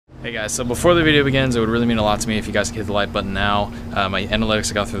Hey guys, so before the video begins, it would really mean a lot to me if you guys could hit the like button now. My analytics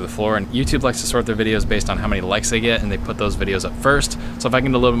have gone through the floor, and YouTube likes to sort their videos based on how many likes they get, and they put those videos up first. So if I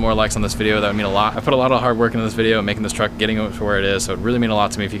can get a little bit more likes on this video, that would mean a lot. I put a lot of hard work into this video, making this truck, getting it to where it is, so it would really mean a lot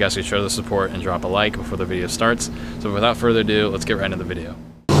to me if you guys could show the support and drop a like before the video starts. So without further ado, let's get right into the video.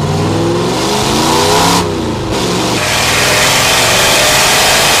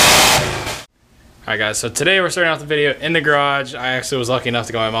 Alright guys, so today we're starting off the video in the garage. I actually was lucky enough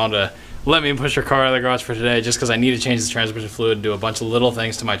to get my mom to let me push her car out of the garage for today just because I need to change the transmission fluid and do a bunch of little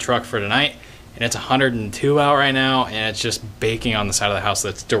things to my truck for tonight. And it's 102 out right now, and it's just baking on the side of the house.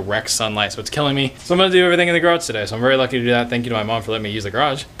 That's direct sunlight, so it's killing me. So I'm going to do everything in the garage today, so I'm very lucky to do that. Thank you to my mom for letting me use the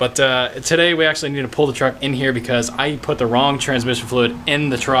garage. But today we actually need to pull the truck in here because I put the wrong transmission fluid in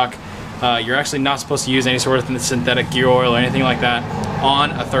the truck. You're actually not supposed to use any sort of synthetic gear oil or anything like that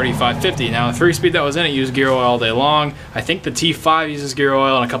on a 3550. Now the 3-speed that was in it used gear oil all day long. I think the T5 uses gear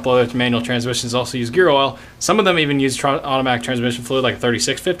oil, and a couple other manual transmissions also use gear oil. Some of them even use automatic transmission fluid like a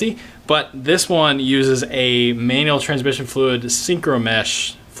 3650, but this one uses a manual transmission fluid synchro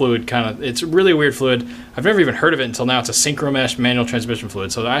mesh fluid kind of. It's a really weird fluid. I've never even heard of it until now. It's a synchro mesh manual transmission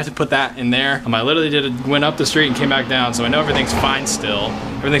fluid, so I have to put that in there. I literally went up the street and came back down, so I know everything's fine still.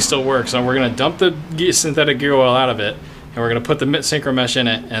 Everything still works. So we're gonna dump the synthetic gear oil out of it, and we're gonna put the synchro mesh in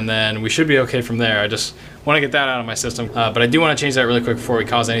it, and then we should be okay from there. I just want to get that out of my system, but I do want to change that really quick before we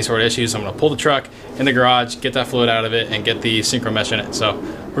cause any sort of issues. So I'm gonna pull the truck in the garage, get that fluid out of it, and get the synchro mesh in it. So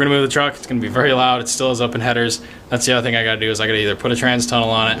we're gonna move the truck. It's gonna be very loud. It still has open headers. That's the other thing I gotta do, is I gotta either put a trans tunnel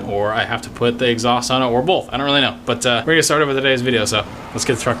on it, or I have to put the exhaust on it, or both. I don't really know, but we're gonna get started with today's video. So let's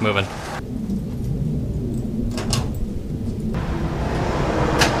get the truck moving.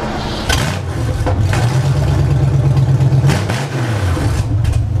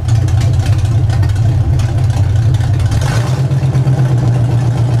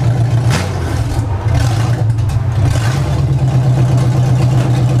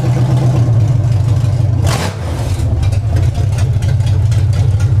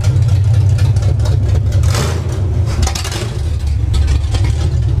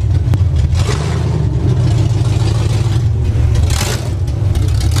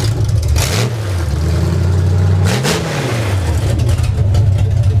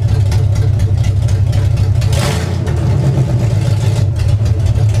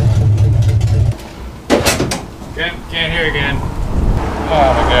 Can't hear again.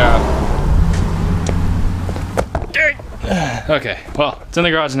 Oh my god. Okay, well, it's in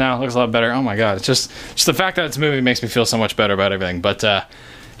the garage now. Looks a lot better. Oh my god, it's just the fact that it's moving makes me feel so much better about everything. But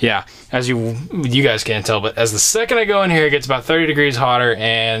yeah, as you guys can't tell, but as the second I go in here, it gets about 30 degrees hotter,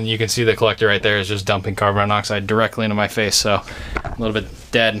 and you can see the collector right there is just dumping carbon monoxide directly into my face. So I'm a little bit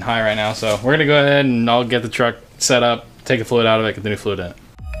dead and high right now. So we're gonna go ahead and I'll get the truck set up, take the fluid out of it, get the new fluid in it.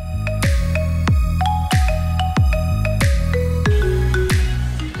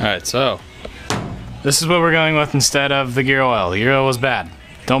 Alright, so this is what we're going with instead of the gear oil. The gear oil was bad.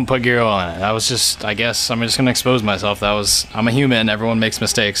 Don't put gear oil in it. That was just, I guess, I'm just gonna expose myself. I'm a human, everyone makes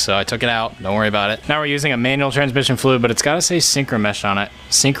mistakes, so I took it out. Don't worry about it. Now we're using a manual transmission fluid, but it's gotta say synchro mesh on it.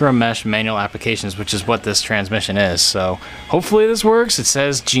 Synchro mesh manual applications, which is what this transmission is. So hopefully this works. It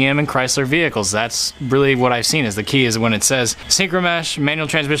says GM and Chrysler vehicles. That's really what I've seen is the key, is when it says synchro mesh manual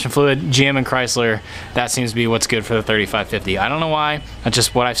transmission fluid, GM and Chrysler, that seems to be what's good for the 3550. I don't know why. That's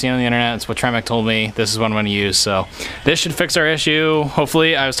just what I've seen on the internet. It's what Tremec told me. This is what I'm gonna use. So this should fix our issue.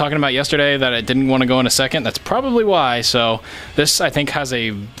 Hopefully. I was talking about yesterday that I didn't want to go in a second. That's probably why. So this, I think, has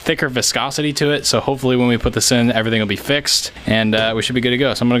a thicker viscosity to it. So hopefully when we put this in, everything will be fixed, and we should be good to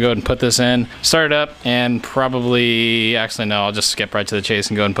go. So I'm gonna go ahead and put this in, start it up, and probably, actually no, I'll just skip right to the chase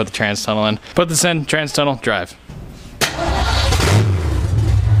and go ahead and put the trans tunnel in. Put this in, trans tunnel, drive.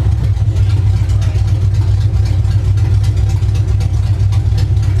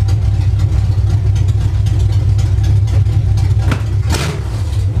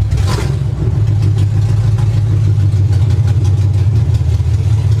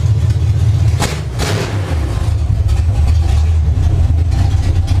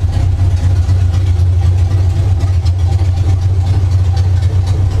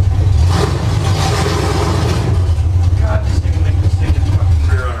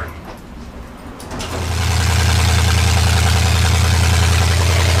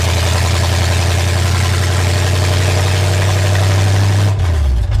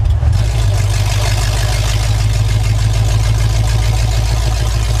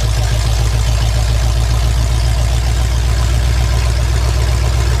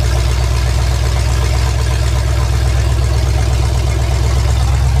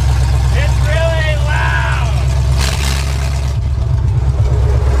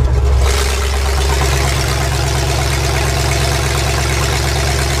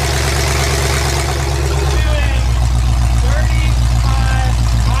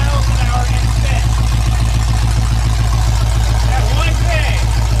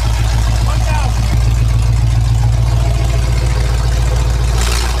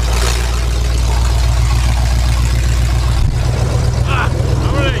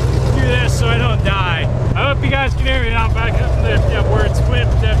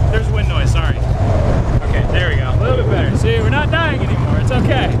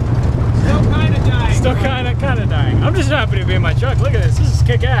 is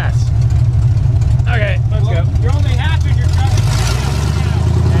kick ass. Okay, let's go. You're only half in your truck.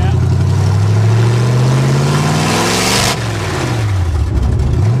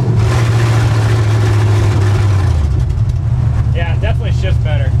 Yeah, definitely shifts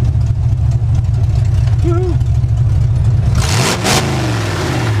better. Woohoo!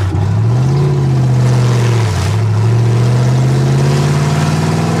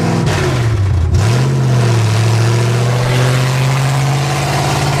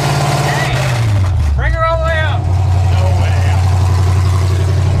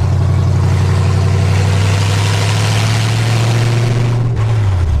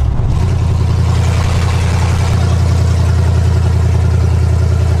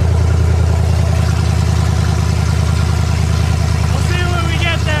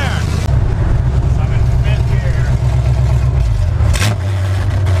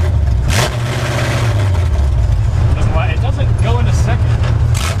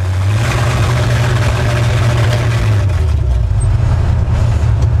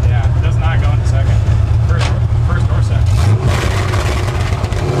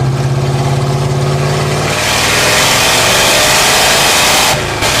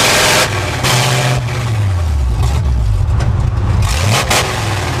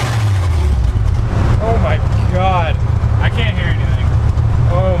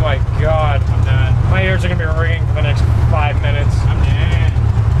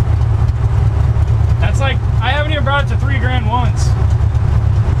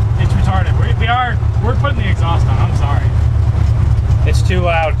 We're putting the exhaust on. I'm sorry. It's too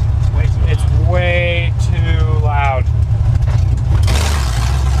loud. It's way too loud.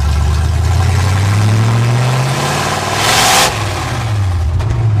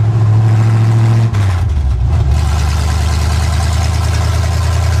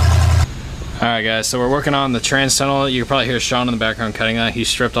 Alright guys, so we're working on the trans tunnel. You can probably hear Sean in the background cutting that. He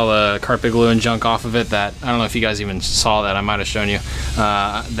stripped all the carpet glue and junk off of it. That I don't know if you guys even saw that. I might have shown you.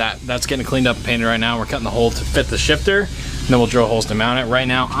 That's getting cleaned up and painted right now. We're cutting the hole to fit the shifter, and then we'll drill holes to mount it. Right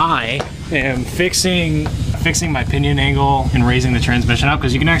now I am fixing my pinion angle and raising the transmission up,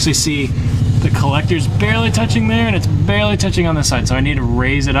 because you can actually see the collector's barely touching there and it's barely touching on this side. So I need to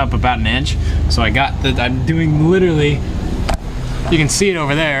raise it up about 1 inch. So I'm doing literally, you can see it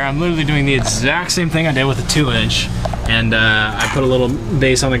over there, I'm literally doing the exact same thing I did with a 2-inch. And I put a little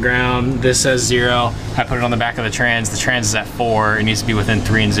base on the ground. This says 0. I put it on the back of the trans. The trans is at 4. It needs to be within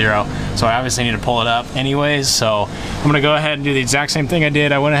 3 and 0. So I obviously need to pull it up anyways. So I'm gonna go ahead and do the exact same thing I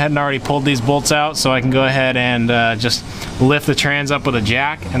did. I went ahead and already pulled these bolts out, so I can go ahead and just lift the trans up with a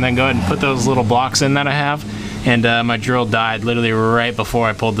jack, and then go ahead and put those little blocks in that I have. And my drill died literally right before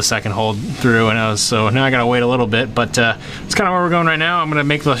I pulled the second hole through, and so now I gotta wait a little bit, but it's kind of where we're going right now. I'm gonna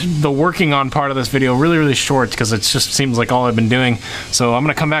make the working on part of this video really short, because it just seems like all I've been doing. So I'm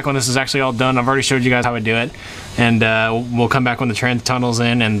gonna come back when this is actually all done. I've already showed you guys how I do it, and we'll come back when the trans tunnel's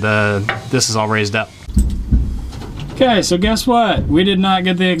in and this is all raised up. Okay, so guess what? We did not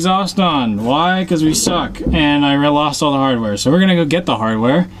get the exhaust on. Why? Because we suck, and I lost all the hardware. So we're gonna go get the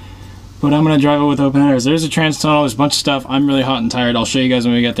hardware. But I'm gonna drive it with open headers. There's a trans tunnel, there's a bunch of stuff. I'm really hot and tired. I'll show you guys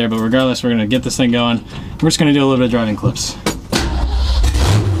when we get there, but regardless, we're gonna get this thing going. We're just gonna do a little bit of driving clips.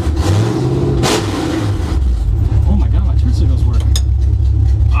 Oh my god, my turn signals work.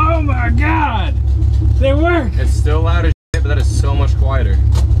 Oh my god! They work! It's still loud as shit, but that is so much quieter.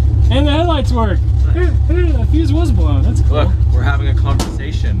 And the headlights work. Nice. The fuse was blown, that's cool. Look, we're having a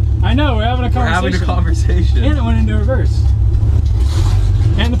conversation. I know, we're having a conversation. We're having a conversation. And it went into reverse.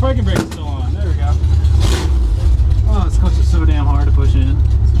 And the parking brake is still on. There we go. Oh, this clutch is so damn hard to push in.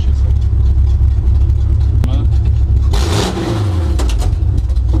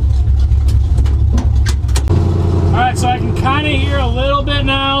 Alright, so I can kind of hear a little bit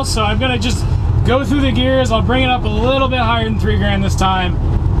now, so I'm going to just go through the gears. I'll bring it up a little bit higher than 3 grand this time,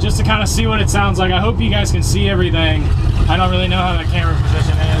 just to kind of see what it sounds like. I hope you guys can see everything. I don't really know how that camera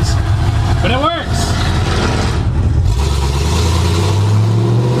position is, but it works.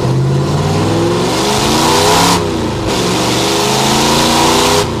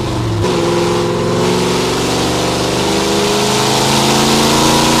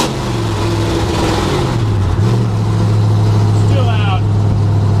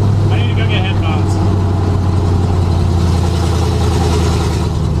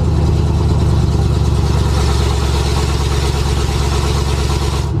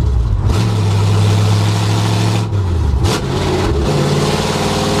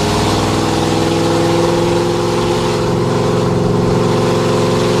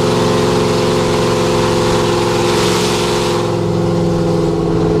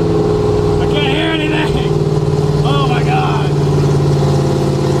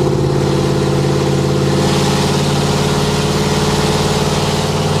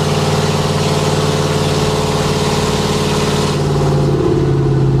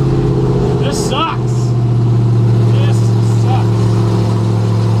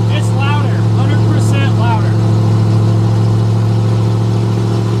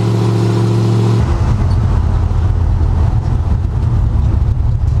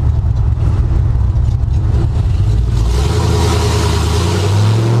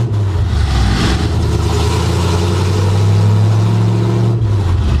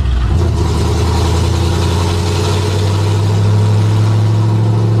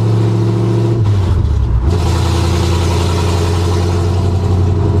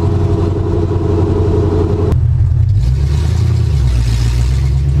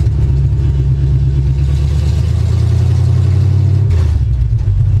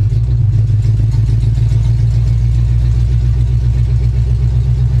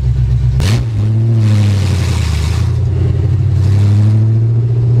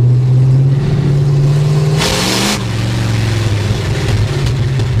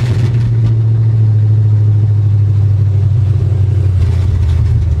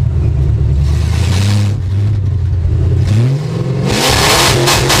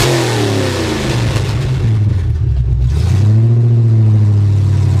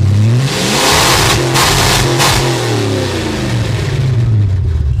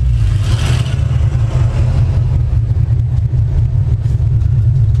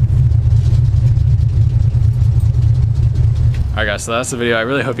 Alright guys, so that's the video. I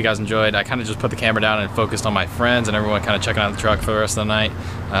really hope you guys enjoyed. I kind of just put the camera down and focused on my friends and everyone kind of checking out the truck for the rest of the night.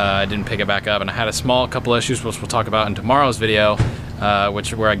 I didn't pick it back up, and I had a small couple issues which we'll talk about in tomorrow's video,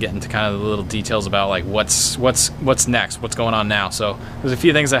 where I get into kind of the little details about like what's next, what's going on now. So there's a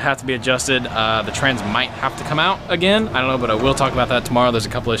few things that have to be adjusted. The trans might have to come out again. I don't know, but I will talk about that tomorrow. There's a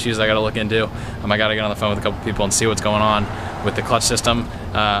couple issues I got to look into. I got to get on the phone with a couple people and see what's going on with the clutch system.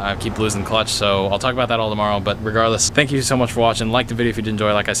 I keep losing clutch, so I'll talk about that all tomorrow. But regardless, thank you so much for watching. Like the video if you did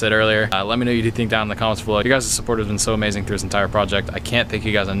enjoy, like I said earlier. Let me know what you think down in the comments below. You guys' support has been so amazing through this entire project. I can't thank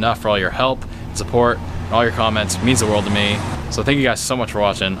you guys enough for all your help and support and all your comments. It means the world to me. So thank you guys so much for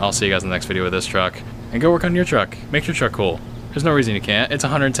watching. I'll see you guys in the next video with this truck. And go work on your truck. Make your truck cool. There's no reason you can't. It's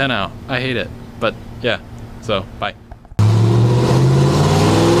 110 out. I hate it. But yeah, so bye.